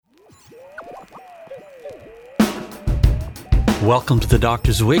Welcome to the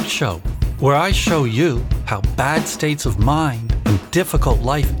Doctor's Wig Show, where I show you how bad states of mind and difficult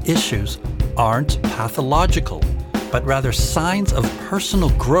life issues aren't pathological, but rather signs of personal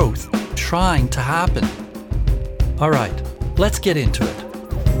growth trying to happen. All right, let's get into it.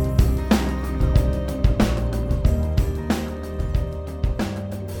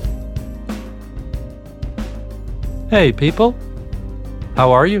 Hey people,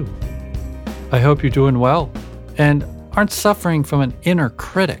 how are you? I hope you're doing well and aren't suffering from an inner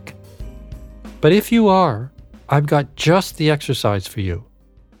critic. But if you are, I've got just the exercise for you.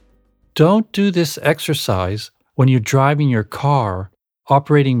 Don't do this exercise when you're driving your car,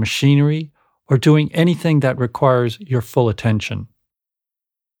 operating machinery, or doing anything that requires your full attention.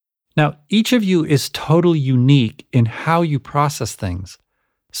 Now, each of you is totally unique in how you process things.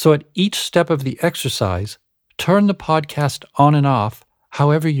 So at each step of the exercise, turn the podcast on and off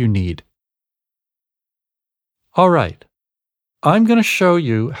however you need. All right, I'm going to show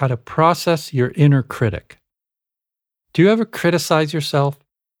you how to process your inner critic. Do you ever criticize yourself?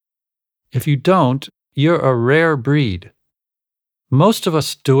 If you don't, you're a rare breed. Most of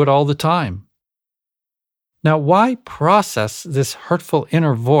us do it all the time. Now, why process this hurtful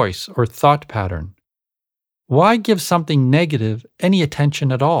inner voice or thought pattern? Why give something negative any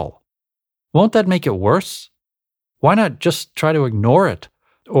attention at all? Won't that make it worse? Why not just try to ignore it,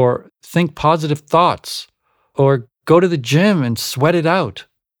 or think positive thoughts, or go to the gym and sweat it out,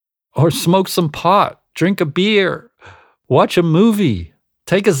 or smoke some pot, drink a beer, watch a movie,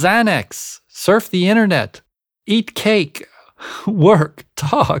 take a Xanax, surf the internet, eat cake, work,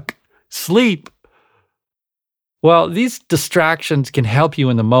 talk, sleep? Well, these distractions can help you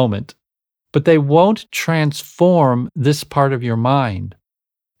in the moment, but they won't transform this part of your mind.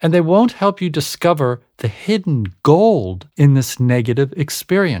 And they won't help you discover the hidden gold in this negative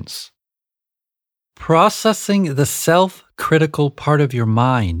experience. Processing the self-critical part of your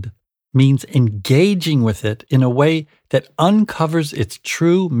mind means engaging with it in a way that uncovers its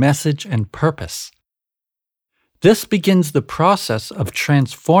true message and purpose. This begins the process of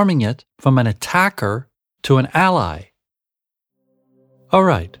transforming it from an attacker to an ally. All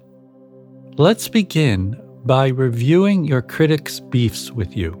right, let's begin by reviewing your critic's beefs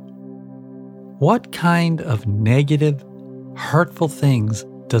with you. What kind of negative, hurtful things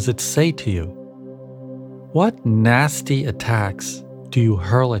does it say to you? What nasty attacks do you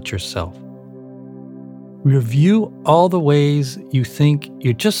hurl at yourself? Review all the ways you think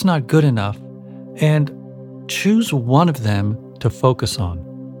you're just not good enough and choose one of them to focus on.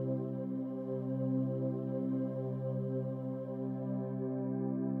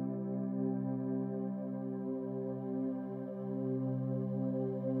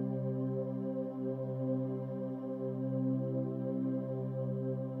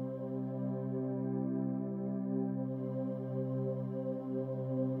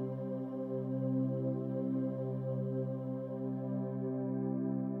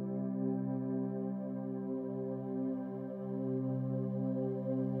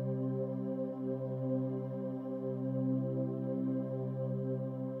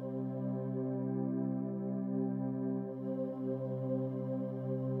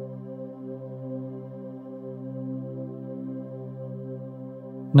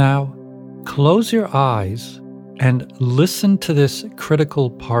 Now, close your eyes and listen to this critical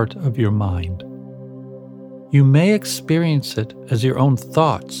part of your mind. You may experience it as your own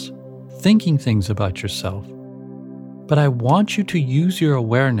thoughts, thinking things about yourself, but I want you to use your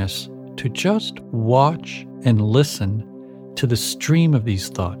awareness to just watch and listen to the stream of these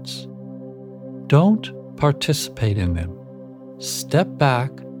thoughts. Don't participate in them. Step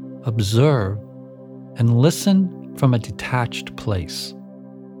back, observe, and listen from a detached place.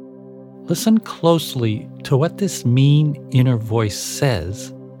 Listen closely to what this mean inner voice says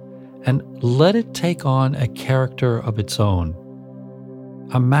and let it take on a character of its own.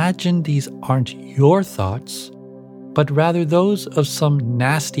 Imagine these aren't your thoughts, but rather those of some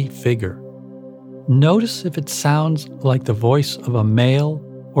nasty figure. Notice if it sounds like the voice of a male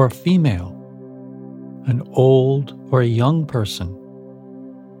or a female, an old or a young person,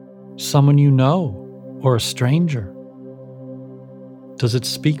 someone you know or a stranger. Does it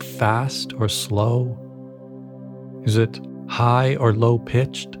speak fast or slow? Is it high or low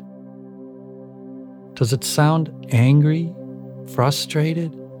pitched? Does it sound angry,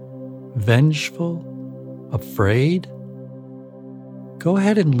 frustrated, vengeful, afraid? Go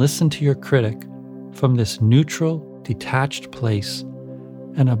ahead and listen to your critic from this neutral, detached place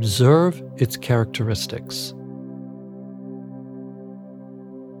and observe its characteristics.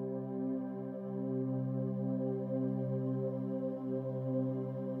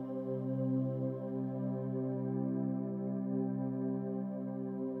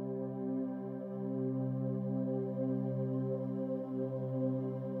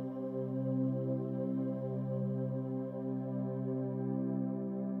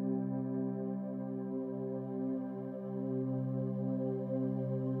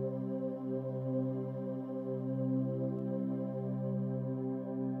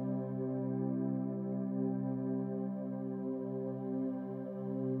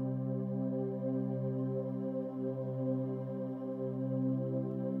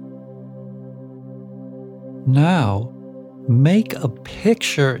 Now, make a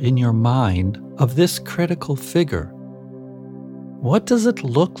picture in your mind of this critical figure. What does it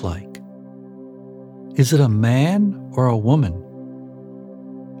look like? Is it a man or a woman?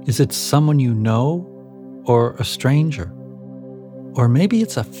 Is it someone you know or a stranger? Or maybe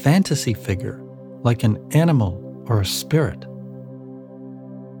it's a fantasy figure, like an animal or a spirit.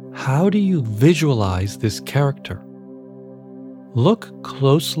 How do you visualize this character? Look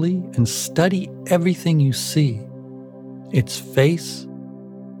closely and study everything you see: its face,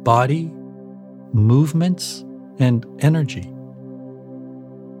 body, movements, and energy.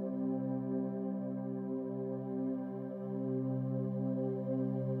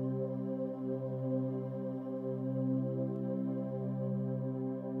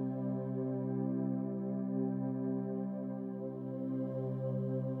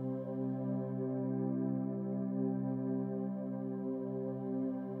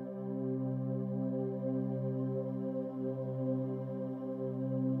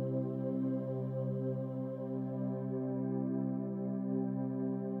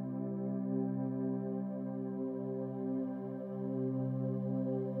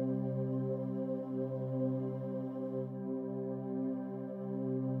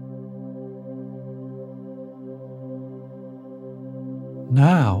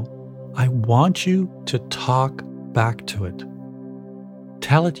 Now, I want you to talk back to it.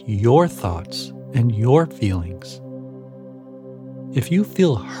 Tell it your thoughts and your feelings. If you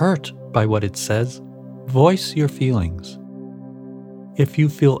feel hurt by what it says, voice your feelings. If you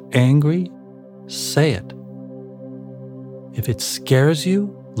feel angry, say it. If it scares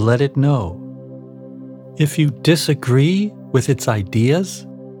you, let it know. If you disagree with its ideas,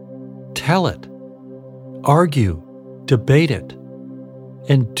 tell it. Argue, debate it.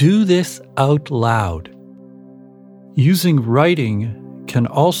 And do this out loud. Using writing can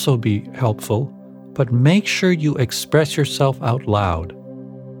also be helpful, but make sure you express yourself out loud.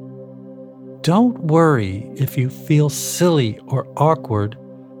 Don't worry if you feel silly or awkward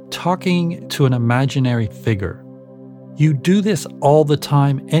talking to an imaginary figure. You do this all the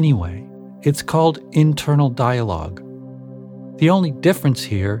time anyway. It's called internal dialogue. The only difference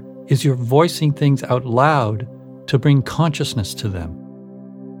here is you're voicing things out loud to bring consciousness to them.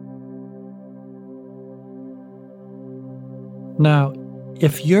 Now,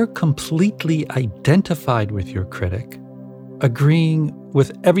 if you're completely identified with your critic, agreeing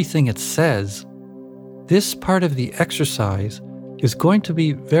with everything it says, this part of the exercise is going to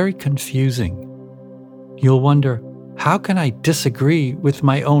be very confusing. You'll wonder, how can I disagree with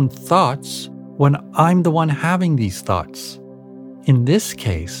my own thoughts when I'm the one having these thoughts? In this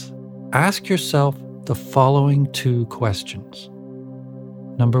case, ask yourself the following 2 questions.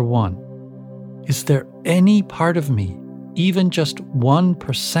 Number 1, is there any part of me, even just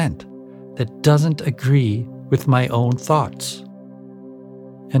 1%, that doesn't agree with my own thoughts?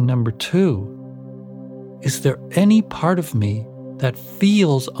 And number 2, is there any part of me that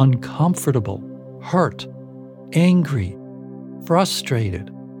feels uncomfortable, hurt, angry,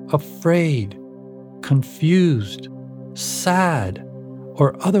 frustrated, afraid, confused, sad,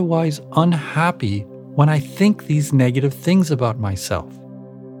 or otherwise unhappy when I think these negative things about myself?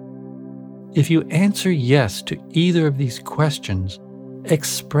 If you answer yes to either of these questions,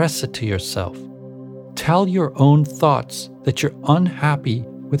 express it to yourself. Tell your own thoughts that you're unhappy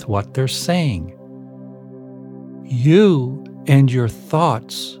with what they're saying. You and your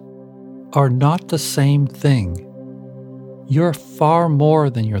thoughts are not the same thing. You're far more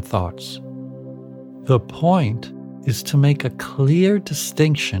than your thoughts. The point is to make a clear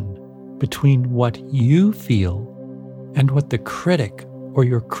distinction between what you feel and what the critic or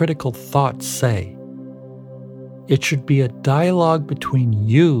your critical thoughts say. It should be a dialogue between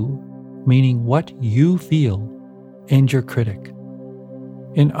you, meaning what you feel, and your critic.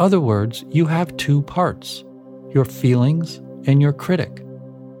 In other words, you have 2 parts, your feelings and your critic.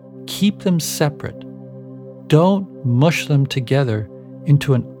 Keep them separate. Don't mush them together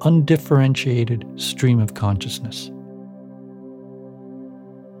into an undifferentiated stream of consciousness.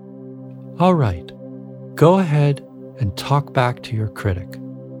 All right, go ahead and talk back to your critic.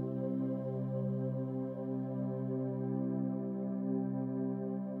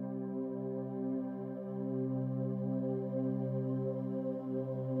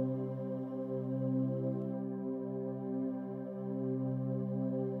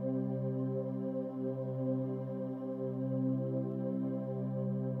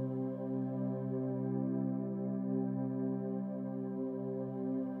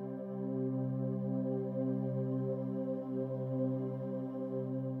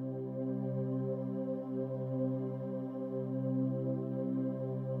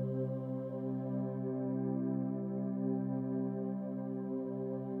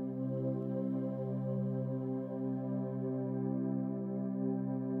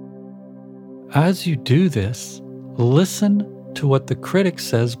 As you do this, listen to what the critic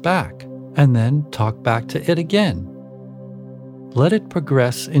says back, and then talk back to it again. Let it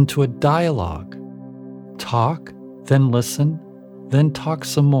progress into a dialogue. Talk, then listen, then talk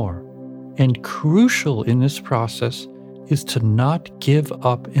some more. And crucial in this process is to not give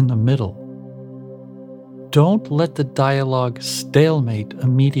up in the middle. Don't let the dialogue stalemate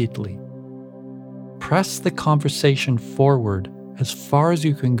immediately. Press the conversation forward as far as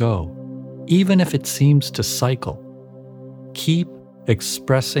you can go, even if it seems to cycle. Keep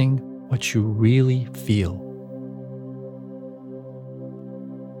expressing what you really feel.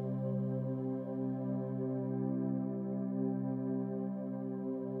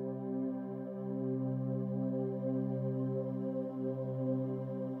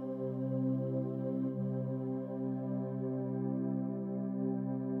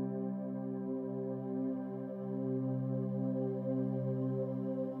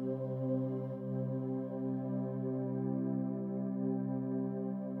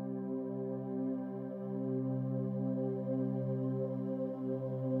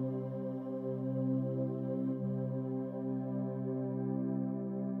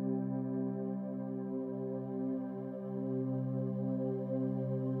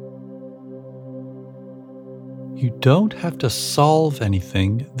 You don't have to solve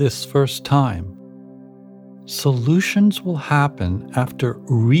anything this first time. Solutions will happen after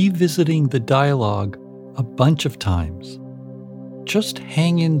revisiting the dialogue a bunch of times. Just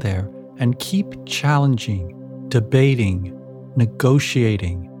hang in there and keep challenging, debating,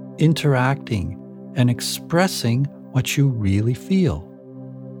 negotiating, interacting, and expressing what you really feel.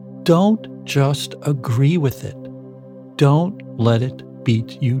 Don't just agree with it. Don't let it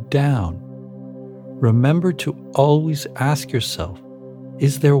beat you down. Remember to always ask yourself,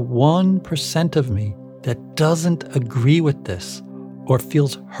 is there 1% of me that doesn't agree with this or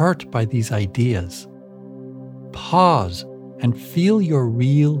feels hurt by these ideas? Pause and feel your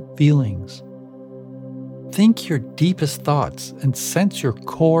real feelings. Think your deepest thoughts and sense your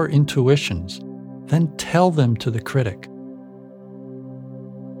core intuitions, then tell them to the critic.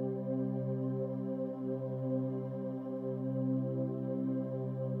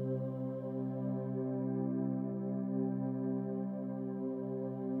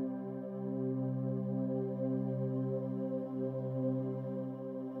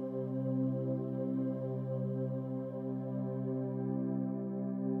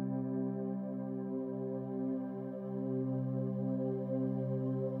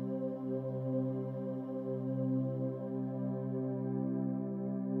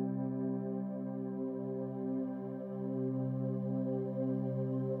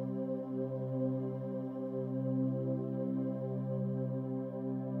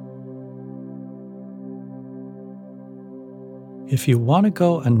 If you want to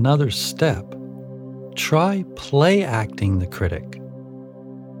go another step, try play acting the critic.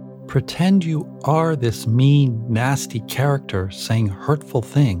 Pretend you are this mean, nasty character saying hurtful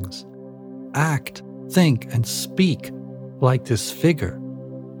things. Act, think, and speak like this figure.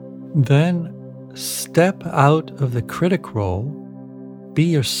 Then step out of the critic role, be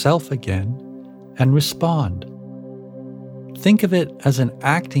yourself again, and respond. Think of it as an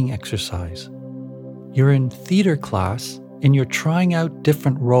acting exercise. You're in theater class and you're trying out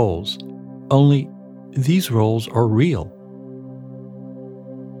different roles, only these roles are real.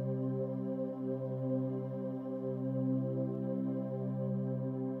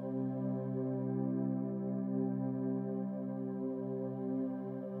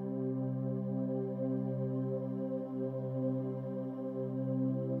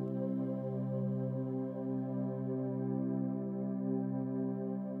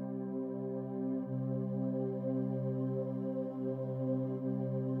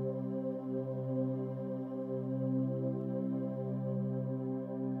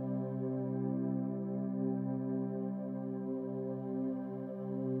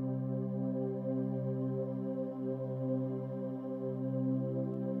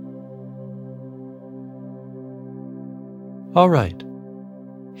 All right,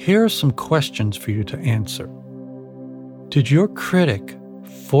 here are some questions for you to answer. Did your critic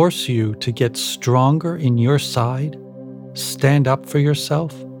force you to get stronger in your side, stand up for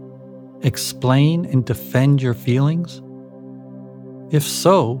yourself, explain and defend your feelings? If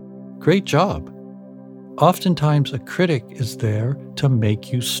so, great job. Oftentimes, a critic is there to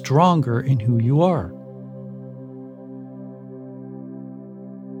make you stronger in who you are.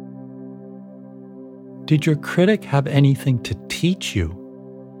 Did your critic have anything to teach you?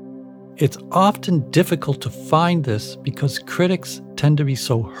 It's often difficult to find this because critics tend to be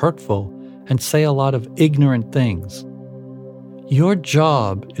so hurtful and say a lot of ignorant things. Your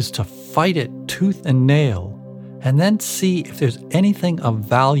job is to fight it tooth and nail and then see if there's anything of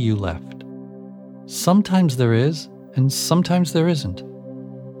value left. Sometimes there is, and sometimes there isn't.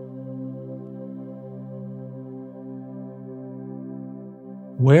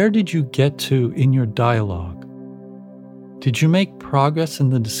 Where did you get to in your dialogue? Did you make progress in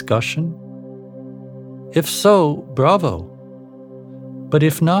the discussion? If so, bravo. But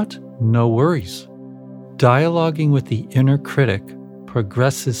if not, no worries. Dialoguing with the inner critic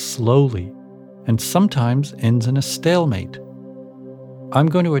progresses slowly and sometimes ends in a stalemate. I'm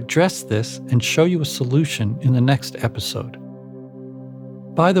going to address this and show you a solution in the next episode.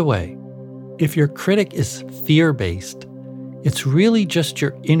 By the way, if your critic is fear-based, it's really just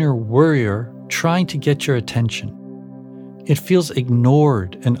your inner worrier trying to get your attention. It feels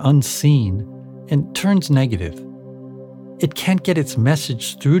ignored and unseen and turns negative. It can't get its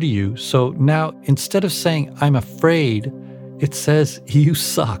message through to you, so now instead of saying, "I'm afraid," it says, "You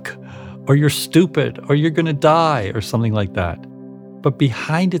suck," or "You're stupid," or "You're gonna die," or something like that. But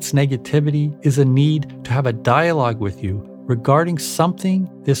behind its negativity is a need to have a dialogue with you regarding something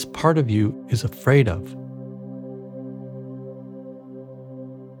this part of you is afraid of.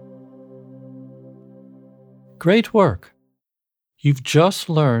 Great work! You've just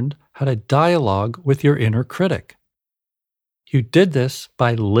learned how to dialogue with your inner critic. You did this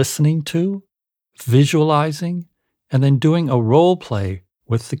by listening to, visualizing, and then doing a role play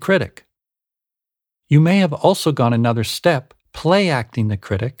with the critic. You may have also gone another step, play acting the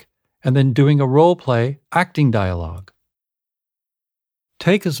critic, and then doing a role play acting dialogue.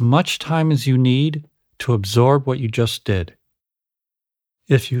 Take as much time as you need to absorb what you just did.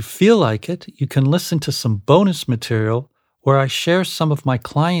 If you feel like it, you can listen to some bonus material where I share some of my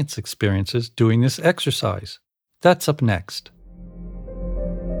clients' experiences doing this exercise. That's up next.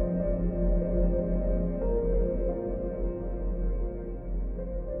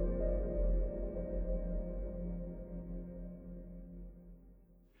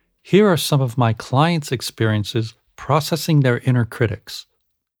 Here are some of my clients' experiences processing their inner critics.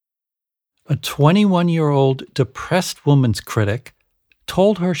 A 21-year-old depressed woman's critic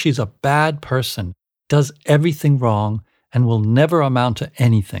told her she's a bad person, does everything wrong, and will never amount to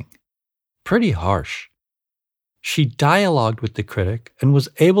anything. Pretty harsh. She dialogued with the critic and was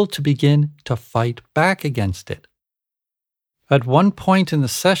able to begin to fight back against it. At one point in the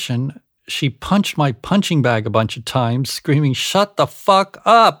session, she punched my punching bag a bunch of times, screaming, "Shut the fuck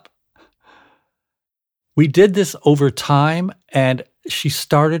up!" We did this over time, and she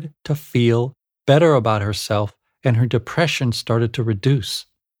started to feel better about herself, and her depression started to reduce.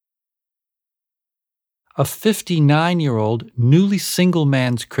 A 59-year-old newly single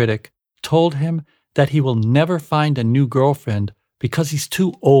man's critic told him that he will never find a new girlfriend because he's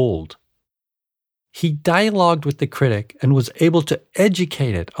too old. He dialogued with the critic and was able to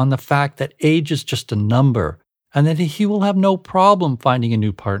educate it on the fact that age is just a number and that he will have no problem finding a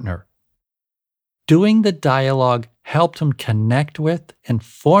new partner. Doing the dialogue helped him connect with and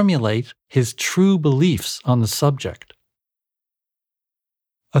formulate his true beliefs on the subject.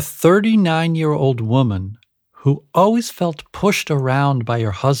 A 39-year-old woman who always felt pushed around by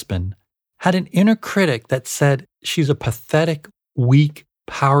her husband had an inner critic that said she's a pathetic, weak,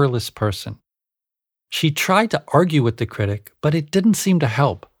 powerless person. She tried to argue with the critic, but it didn't seem to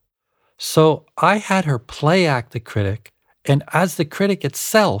help. So I had her play act the critic, and as the critic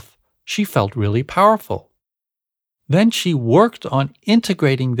itself, she felt really powerful. Then she worked on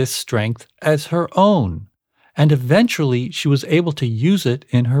integrating this strength as her own, and eventually she was able to use it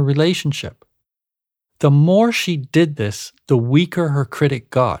in her relationship. The more she did this, the weaker her critic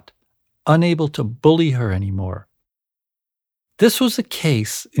got, unable to bully her anymore. This was a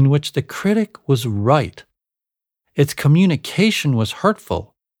case in which the critic was right. Its communication was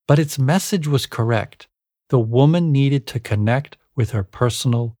hurtful, but its message was correct. The woman needed to connect with her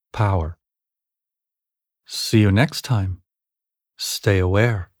personal power. See you next time. Stay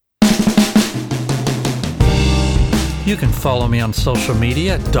aware. You can follow me on social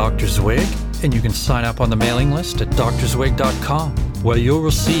media at Dr. Zwig, and you can sign up on the mailing list at drzwig.com, where you'll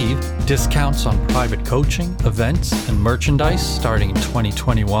receive discounts on private coaching, events, and merchandise starting in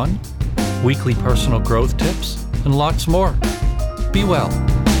 2021, weekly personal growth tips, and lots more. Be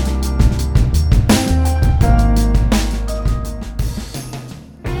well.